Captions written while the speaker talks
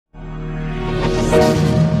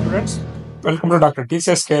Welcome to doctor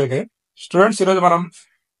TCS care guide. Students ఈరోజు మనం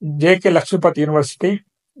JK Lakshmipati university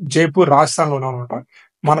Jaipur రాజస్థాన్లో ఉన్నాం అనమాట.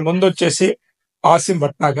 మన ముందు వచ్చేసి ఆసిం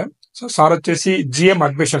భట్నాగర్. సో సార్ వచ్చేసి జిఎం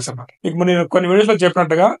అడ్మిషన్స్ అన్నమాట. మీకు నేను కొన్ని వీడియోస్ లో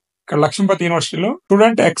చెప్పినట్టుగా ఇక్కడ లక్ష్మీపతి యూనివర్సిటీలో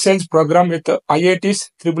student exchange programme with IITs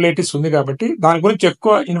IIITs ఉంది కాబట్టి దాని గురించి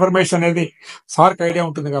ఎక్కువ ఇన్ఫర్మేషన్ అనేది సార్కి ఐడియా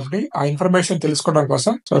ఉంటుంది కాబట్టి ఆ ఇన్ఫర్మేషన్ తెలుసుకోవడం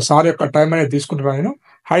కోసం సో సార్ యొక్క టైం అనేది తీసుకుంటున్నాను నేను.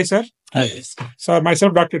 Hi sir. Hi. Sir,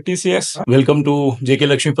 myself, Dr. TCS. Welcome to JK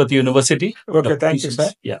Lakshmipati University. Okay, thank you, sir.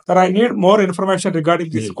 Yeah. Sir, I need more information regarding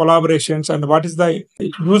these collaborations and what is the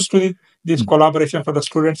use to this collaboration for the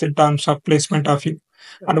students in terms of placement of it.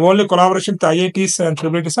 And only collaboration with IITs and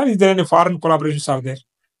IIITs, or is there any foreign collaborations are there?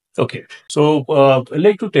 Okay. So, I'd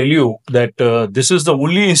like to tell you that this is the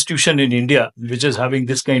only institution in India which is having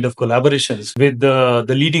this kind of collaborations with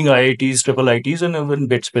the leading IITs, IIITs, and even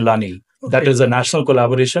BITS Pilani. Okay. That is a national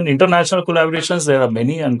collaboration. International collaborations, there are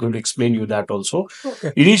many. I'm going to explain you that also.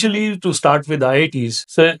 Okay. Initially, to start with IITs,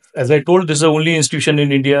 so as I told, this is the only institution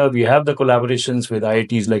in India. We have the collaborations with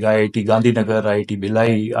IITs like IIT Gandhinagar, IIT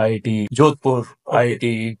Bhilai, IIT Jodhpur, IIT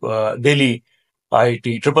Delhi, IIT,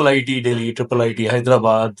 IIIT Delhi, IIIT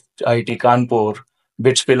Hyderabad, IIT Kanpur,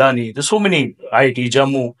 BITS Pilani. There's so many IIT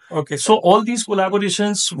Jammu. Okay. So all these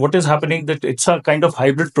collaborations, what is happening that it's a kind of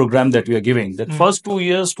hybrid program that we are giving. That first 2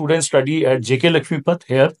 years students study at JK Lakshmipat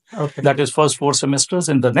here. Okay. That is first 4 semesters.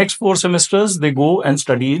 In the next 4 semesters, they go and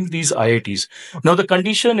study in these IITs. Okay. Now the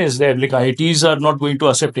condition is that like IITs are not going to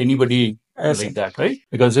accept anybody like that, right?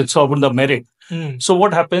 Because it's upon the merit. So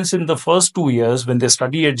what happens in the first 2 years when they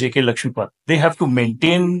study at JK Lakshmipat, they have to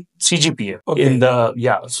maintain CGPA in the,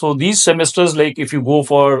 So these semesters, like if you go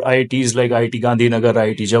for IITs like IIT Gandhinagar,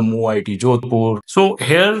 IIT Jammu, IIT Jodhpur. So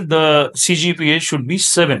here the CGPA should be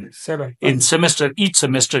 7. 7. In semester, each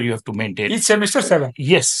semester you have to maintain. Each semester 7?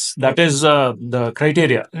 Yes, that is the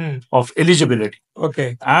criteria of eligibility. Okay.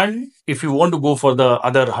 And if you want to go for the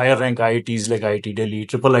other higher rank IITs like IIT Delhi,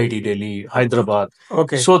 IIIT Delhi, Hyderabad.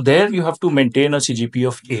 Okay. So there you have to maintain a CGPA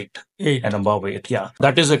of 8. 8. And above 8. Yeah,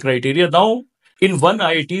 that is the criteria. Now, in one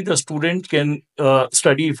IIT, the student can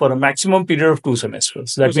study for a maximum period of 2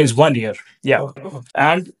 semesters. That means 1 year. Yeah. Okay.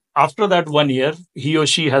 And after that 1 year, he or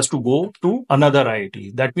she has to go to another IIT.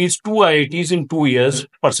 That means 2 IITs in 2 years,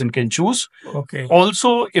 person can choose. Okay. Also,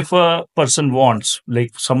 if a person wants,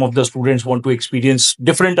 like some of the students want to experience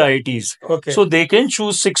different IITs, Okay. so they can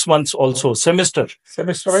choose 6 months also, semester.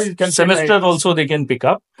 Semester-wise, you can Semester also they can pick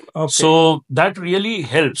up. Okay. So that really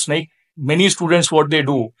helps. Like many students, what they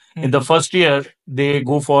do in the first year, they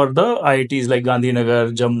go for the IITs like Gandhinagar,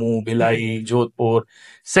 Jammu, Bhilai, Jodhpur.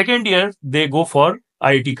 Second year, they go for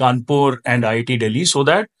IIT Kanpur and IIT Delhi, so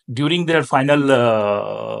that during their final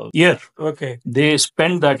year, Okay. they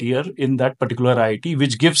spend that year in that particular IIT,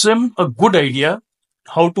 which gives them a good idea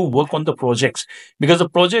how to work on the projects. Because the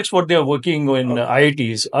projects what they are working in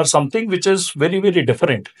IITs are something which is very, very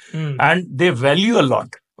different and they value a lot.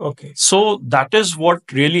 Okay. So that is what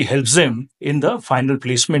really helps them in the final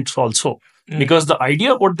placements also. Because the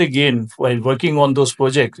idea what they gain while working on those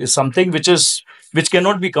projects is something which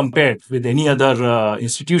cannot be compared with any other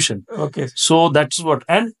institution. Okay. So that's what.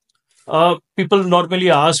 And people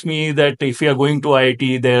normally ask me that if you are going to IIT,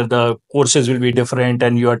 there the courses will be different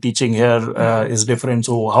and you are teaching here is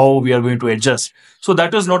different. So how we are going to adjust? So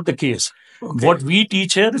that is not the case. Okay. What we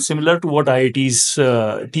teach here is similar to what IITs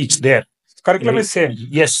teach there. Curriculum is same.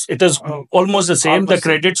 Yes, it is almost the same. Almost the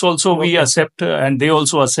credits also we accept and they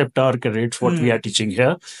also accept our credits what we are teaching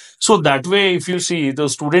here. So that way, if you see, the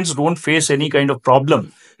students don't face any kind of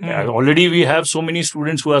problem. Already we have so many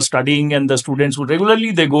students who are studying and the students who regularly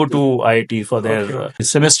they go to IIT for their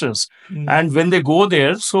semesters. And when they go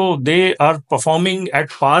there, so they are performing at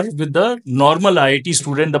par with the normal IIT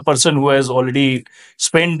student, the person who has already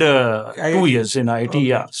spent 2 years in IIT. Okay.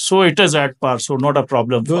 Yeah, so it is at par, so not a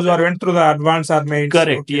problem. Those who went through the advanced are made.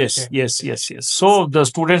 Correct. Okay, yes, okay. yes. So the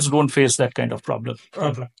students don't face that kind of problem.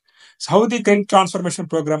 So how the credit transformation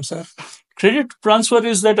program, sir? Credit transfer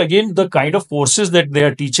is that again the kind of courses that they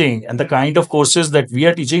are teaching and the kind of courses that we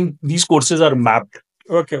are teaching, these courses are mapped.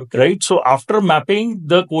 Okay. Right. So after mapping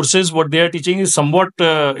the courses, what they are teaching is somewhat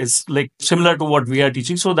is like similar to what we are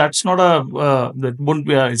teaching. So that's not that won't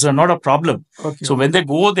be it's not a problem. Okay. So when they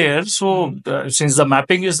go there, so since the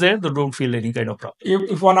mapping is there, they don't feel any kind of problem.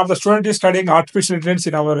 If one of the students is studying artificial intelligence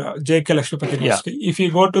in our JK Lakshmipati University, if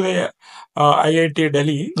you go to the IIT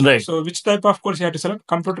Delhi, right. So which type of course you have to select?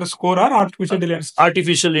 Computer score or artificial intelligence?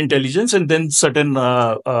 Artificial intelligence and then certain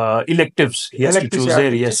electives he has to choose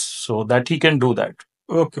there. Yes. So that he can do that.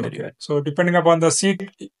 Okay. So depending upon the seat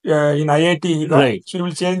in IIT, right. So you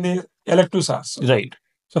will change the electives also. Right.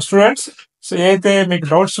 So students, so ఏదైతే మీకు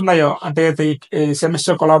doubts ఉన్నాయో అంటే అయితే ఈ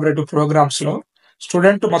semester collaborative programmes లో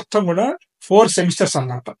student మొత్తం కూడా 4 semesters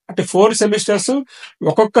అన్నమాట. అంటే 4 సెమిస్టర్స్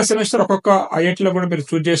ఒక్కొక్క సెమిస్టర్ ఒక్కొక్క ఐఐటి లో కూడా మీరు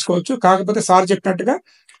చూస్ చేసుకోవచ్చు. కాకపోతే సార్ చెప్పినట్టుగా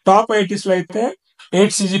టాప్ ఐఐటీస్ లో అయితే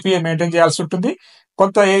 8 సిజిపిఏ మెయింటైన్ చేయాల్సి ఉంటుంది.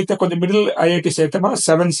 కొంచెం మిడిల్ ఐఐటీస్ అయితే మనం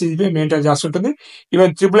 7 సిజిపిఏ మెయింటైన్ చేయాల్సి ఉంటుంది.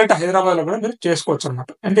 ఈవెన్ ట్రిపుల్ హైదరాబాద్ లో కూడా మీరు చేసుకోవచ్చు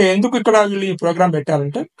అనమాట. అంటే ఎందుకు ఇక్కడ వీళ్ళు ఈ ప్రోగ్రామ్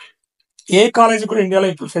పెట్టారంటే ఏ కాలేజ్ కూడా ఇండియాలో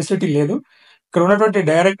ఇప్పుడు ఫెసిలిటీ లేదు. ఇక్కడ ఉన్నటువంటి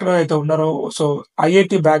డైరెక్టర్ అయితే ఉన్నారో సో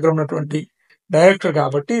ఐఐటి బ్యాక్గ్రౌండ్ ఉన్నటువంటి డైరెక్టర్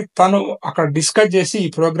కాబట్టి తను అక్కడ డిస్కస్ చేసి ఈ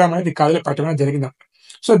ప్రోగ్రామ్ అనేది కాలేజీలో పెట్టడం జరిగింది.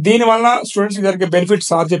 సో దీనివల్ల స్టూడెంట్స్ జరిగే బెనిఫిట్స్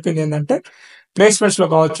సార్ చెప్పింది ఏంటంటే ప్లేస్మెంట్స్ లో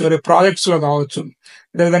కావచ్చు, రేపు ప్రాజెక్ట్స్ లో కావచ్చు,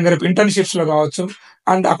 అదేవిధంగా రేపు ఇంటర్న్షిప్స్ లో కావచ్చు,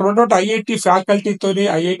 అండ్ అక్కడ ఉన్నటువంటి ఐఐటి ఫ్యాకల్టీతో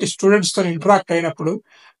ఐఐటి స్టూడెంట్స్ తో ఇంటరాక్ట్ అయినప్పుడు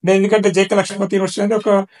నేను ఎందుకంటే జేకే లక్ష్మీపతి యూనివర్సిటీ అనేది ఒక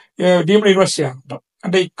డీమ్డ్ యూనివర్సిటీ అంటాం.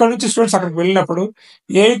 అంటే ఇక్కడ నుంచి స్టూడెంట్స్ అక్కడికి వెళ్ళినప్పుడు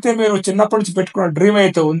ఏదైతే మీరు చిన్నప్పటి నుంచి పెట్టుకున్న డ్రీమ్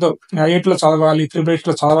అయితే ఉందో ఐఐటిలో చదవాలి,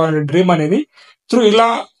 లో చదవాలి డ్రీమ్ అనేది ఇలా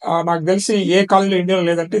నాకు తెలిసి ఏ కాలేజీలో ఇండియాలో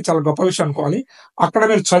లేదంటే చాలా గొప్ప విషయం అనుకోవాలి. అక్కడ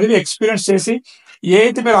మీరు చదివి ఎక్స్పీరియన్స్ చేసి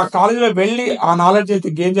ఏదైతే మీరు ఆ కాలేజీలో వెళ్ళి ఆ నాలెడ్జ్ అయితే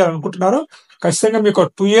గెయిన్ చేయాలనుకుంటున్నారో ఖచ్చితంగా మీకు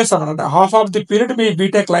 2 years అన్నమాట, half of the period me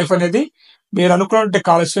BTech life అనేది మీరు అనుకున్నటువంటి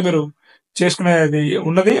కాలేజ్లో మీరు చేసుకునేది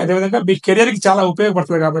ఉన్నది. అదేవిధంగా మీ కెరియర్ కి చాలా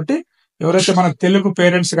ఉపయోగపడుతుంది. కాబట్టి ఎవరైతే మన తెలుగు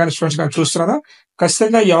పేరెంట్స్ కానీ స్టూడెంట్స్ కానీ చూస్తున్నారో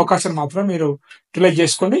ఖచ్చితంగా ఈ అవకాశం మాత్రం మీరు యూటిలైజ్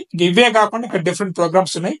చేసుకోండి. ఇవే కాకుండా ఇక్కడ డిఫరెంట్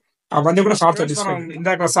ప్రోగ్రామ్స్ ఉన్నాయి, అవన్నీ కూడా సార్ తీసుకోండి.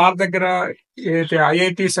 ఇందాక సార్ దగ్గర ఏదైతే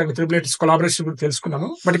ఐఐటీస్ అండ్ ట్రిపుల్ కొలాబరేషన్ గురించి తెలుసుకున్నాము.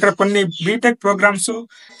 బట్ ఇక్కడ కొన్ని బీటెక్ ప్రోగ్రామ్స్,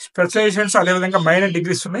 స్పెషలైజేషన్స్, అదేవిధంగా మైనర్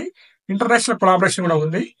డిగ్రీస్ ఉన్నాయి, ఇంటర్నేషనల్ కొలాబరేషన్ కూడా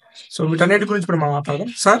ఉంది. సో వీటన్నిటి గురించి ఇప్పుడు మనం మాట్లాడదాం.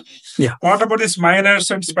 Sir, what about this miners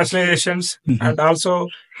and specialisations and also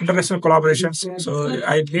international collaborations? So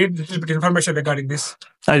I need a little bit information regarding this.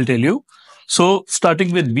 I'll tell you. So starting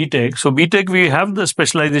with BTech. So BTech, we have the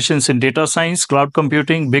specializations in data science, cloud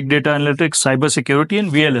computing, big data analytics, cybersecurity,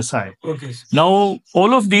 and VLSI. Okay. Now,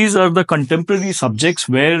 all of these are the contemporary subjects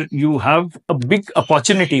where you have a big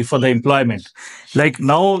opportunity for the employment. Like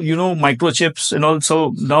now, microchips, and also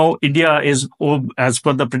now India is, as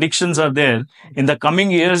per the predictions are there, in the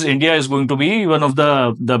coming years, India is going to be one of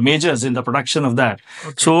the majors in the production of that.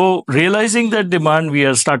 Okay. So realizing that demand, we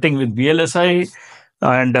are starting with VLSI,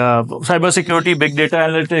 and cybersecurity, big data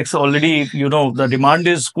analytics. Already, the demand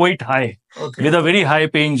is quite high. Okay. With a very high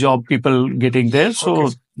paying job, people getting there. So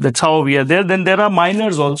that's how we are there. Then there are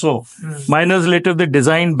minors also. Minors related to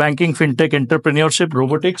design, banking, fintech, entrepreneurship,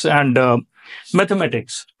 robotics, and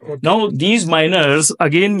mathematics. Okay. Now, these minors,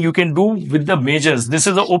 again, you can do with the majors. This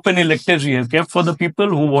is the open electives we have kept for the people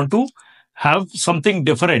who want to have something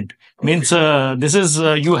different. Okay. Means this is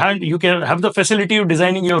you can have the facility of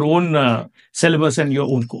designing your own syllabus and your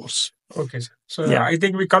own course. Okay, sir. So I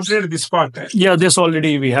think we completed this part. Yeah, this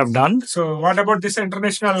already we have done. So what about this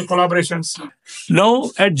international collaborations? Now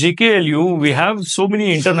at JKLU we have so many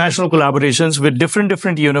international collaborations with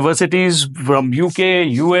different universities from UK,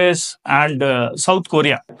 US, and South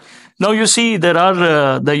Korea. Now you see there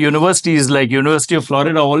are the universities like University of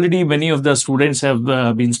Florida. Already many of the students have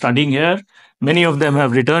been studying here. Many of them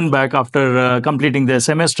have returned back after completing their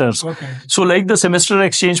semesters. Okay. So like the semester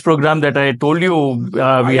exchange program that I told you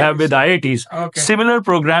we have with IITs, okay. Similar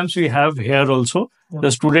programs we have here also.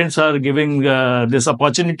 The students are giving this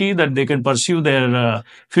opportunity that they can pursue their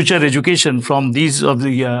future education from these of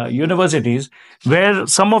the universities, where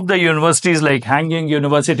some of the universities like Hanyang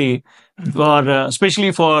University, or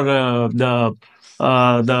especially for the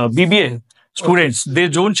BBA students, okay. They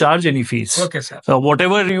don't charge any fees. Okay, sir.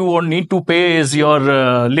 Whatever you need to pay is your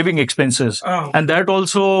living expenses. Oh. And that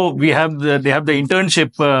also they have the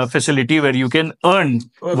internship facility where you can earn,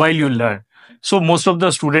 okay. While you learn. So most of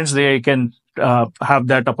the students, they can have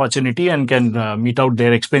that opportunity and can meet out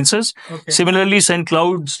their expenses. Okay. Similarly, St.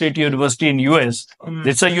 Cloud State University in US,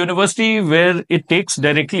 it's a university where it takes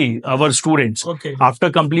directly our students. Okay.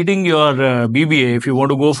 After completing your BBA, if you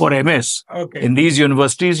want to go for MS, okay. In these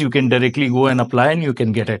universities, you can directly go and apply and you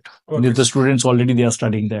can get it. Okay. The students already, they are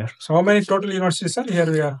studying there. So how many total universities are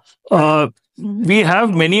here we are? We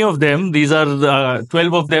have many of them. These are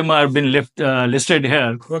 12 of them are been listed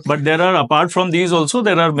here. Okay. But there are, apart from these also,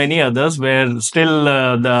 there are many others where still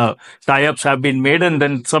the tie-ups have been made, and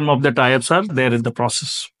then some of the tie-ups are there in the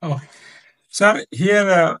process. Oh. Sir,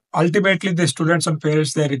 here ultimately the students and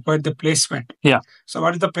parents, they require the placement. Yeah. So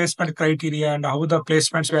what is the placement criteria and how the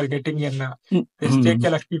placements we are getting in this JK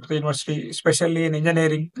Lakshmipati University, especially in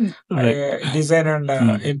engineering, design and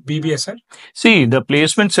in BBS? See, the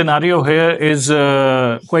placement scenario here is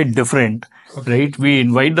quite different. Okay. Right, we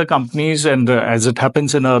invite the companies, and as it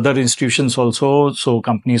happens in other institutions also, so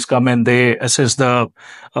companies come and they assess the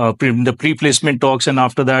pre-placement talks, and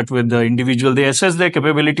after that with the individual, they assess their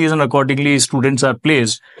capabilities, and accordingly these students are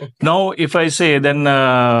placed. Now, if I say, then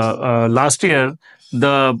last year,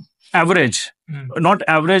 the average, not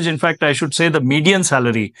average, in fact, I should say the median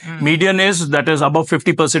salary. Median is, that is above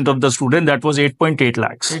 50% of the student, that was 8.8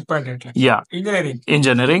 lakhs. 8.8 lakhs. Yeah.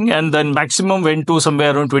 Engineering. And then maximum went to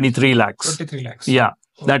somewhere around 23 lakhs. 23 lakhs. Yeah.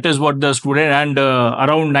 That is what the student, and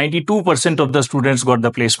around 92% of the students got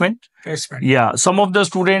the placement. Yeah. Some of the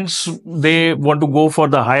students, they want to go for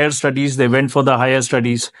the higher studies. They went for the higher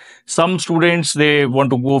studies. Some students, they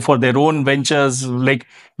want to go for their own ventures. Like,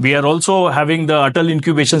 we are also having the Atal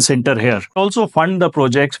Incubation Center here. Also fund the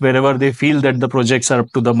projects wherever they feel that the projects are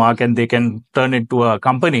up to the mark and they can turn it to a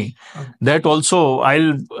company. That also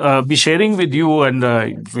I'll be sharing with you, and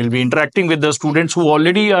we'll be interacting with the students who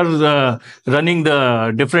already are running the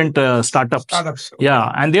different startups.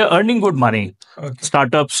 Yeah, and they are earning good money.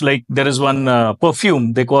 Startups, like there is one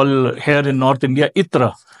perfume they call here in North India,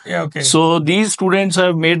 Itra. Yeah, okay. So these students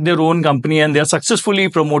have made their own company and they are successfully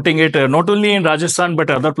promoting it not only in Rajasthan but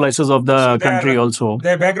other places of the country also.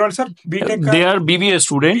 Their backgrounds are BTech? They are BBA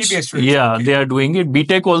students. Yeah, okay. They are doing it.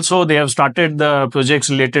 BTech also, they have started the projects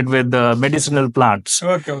related with the medicinal plants.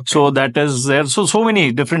 Okay. So that is there. So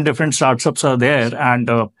many different startups are there, and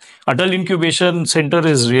Atal Incubation Center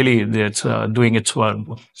is really doing its work.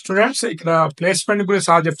 Students, ఇక్కడ placement గురించి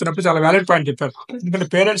sir చెప్తున్నప్పుడు చాలా valid point చెప్పారు. ఎందుకంటే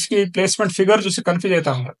parents కి placement figure చూసి confuse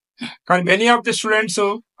అవుతా ఉన్నారు. కానీ many of the students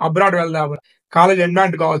abroad వెళ్దాం, కాలేజ్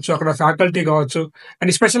ఎన్విరాన్మెంట్ కావచ్చు, అక్కడ ఫ్యాకల్టీ కావచ్చు,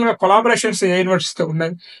 అండ్ స్పెషల్ గా కొలాబరేషన్స్ ఏ యూనివర్సిటీతో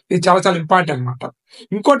ఉన్నాయి, ఇది చాలా ఇంపార్టెంట్ అనమాట.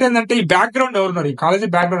 ఇంకోటి ఏంటంటే ఈ బ్యాక్గ్రౌండ్ ఎవరున్నారు, ఈ కాలేజీ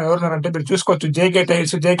బ్యాక్గ్రౌండ్ ఎవరున్నారు అంటే మీరు చూసుకోవచ్చు. జేకే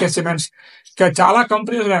టైల్స్, జేకే సిమెంట్స్, ఇంకా చాలా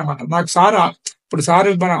కంపెనీస్ ఉన్నాయన్నమాట. నాకు ఇప్పుడు సార్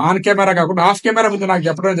మన ఆన్ కెమెరా కాకుండా ఆఫ్ కెమెరా ముందు నాకు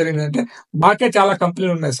చెప్పడం జరిగింది అంటే, మాకే చాలా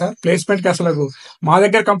కంపెనీలు ఉన్నాయి సార్, ప్లేస్మెంట్ కి అసలు మా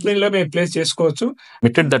దగ్గర కంపెనీలో మేము ప్లేస్ చేసుకోవచ్చు.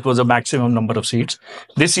 That was a maximum number of seats.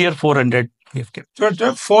 This year 400.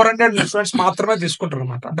 400 students మాత్రమే తీసుకుంటారు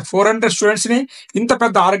అనమాట. అంటే 400 స్టూడెంట్స్ ని ఇంత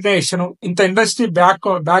పెద్ద ఆర్గనైజేషన్, ఇంత ఇండస్ట్రీ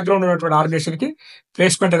బ్యాక్గ్రౌండ్ ఉన్నటువంటి ఆర్గనైజేషన్ కి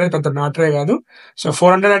ప్లేస్మెంట్ అనేది పెద్ద మ్యాటరే కాదు. సో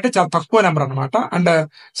 400 అంటే చాలా తక్కువ నెంబర్ అనమాట. అండ్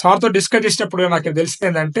సార్తో డిస్కస్ చేసినప్పుడు నాకు తెలిసింది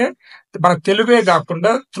ఏంటంటే, మన తెలుగే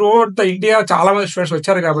కాకుండా త్రూ అవుట్ ద ఇండియా చాలా మంది స్టూడెంట్స్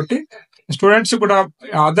వచ్చారు కాబట్టి స్టూడెంట్స్ కూడా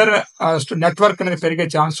అదర్ నెట్వర్క్ అనేది పెరిగే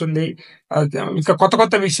ఛాన్స్ ఉంది. ఇంకా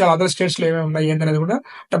కొత్త విషయాలు అదర్ స్టేట్స్ లో ఏమేమి ఉన్నాయి ఏంటనేది కూడా,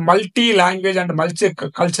 multi language and multi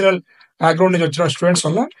cultural background నుంచి వచ్చిన స్టూడెంట్స్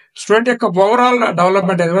వల్ల స్టూడెంట్ యొక్క ఓవరాల్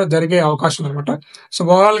డెవలప్మెంట్ అనేది కూడా జరిగే అవకాశం అనమాట. సో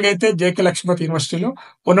ఓవరాల్ గా అయితే జేకే లక్ష్మీపతి యూనివర్సిటీలో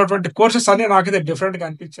ఉన్నటువంటి కోర్సెస్ అన్ని నాకైతే డిఫరెంట్ గా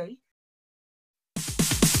అనిపించాయి.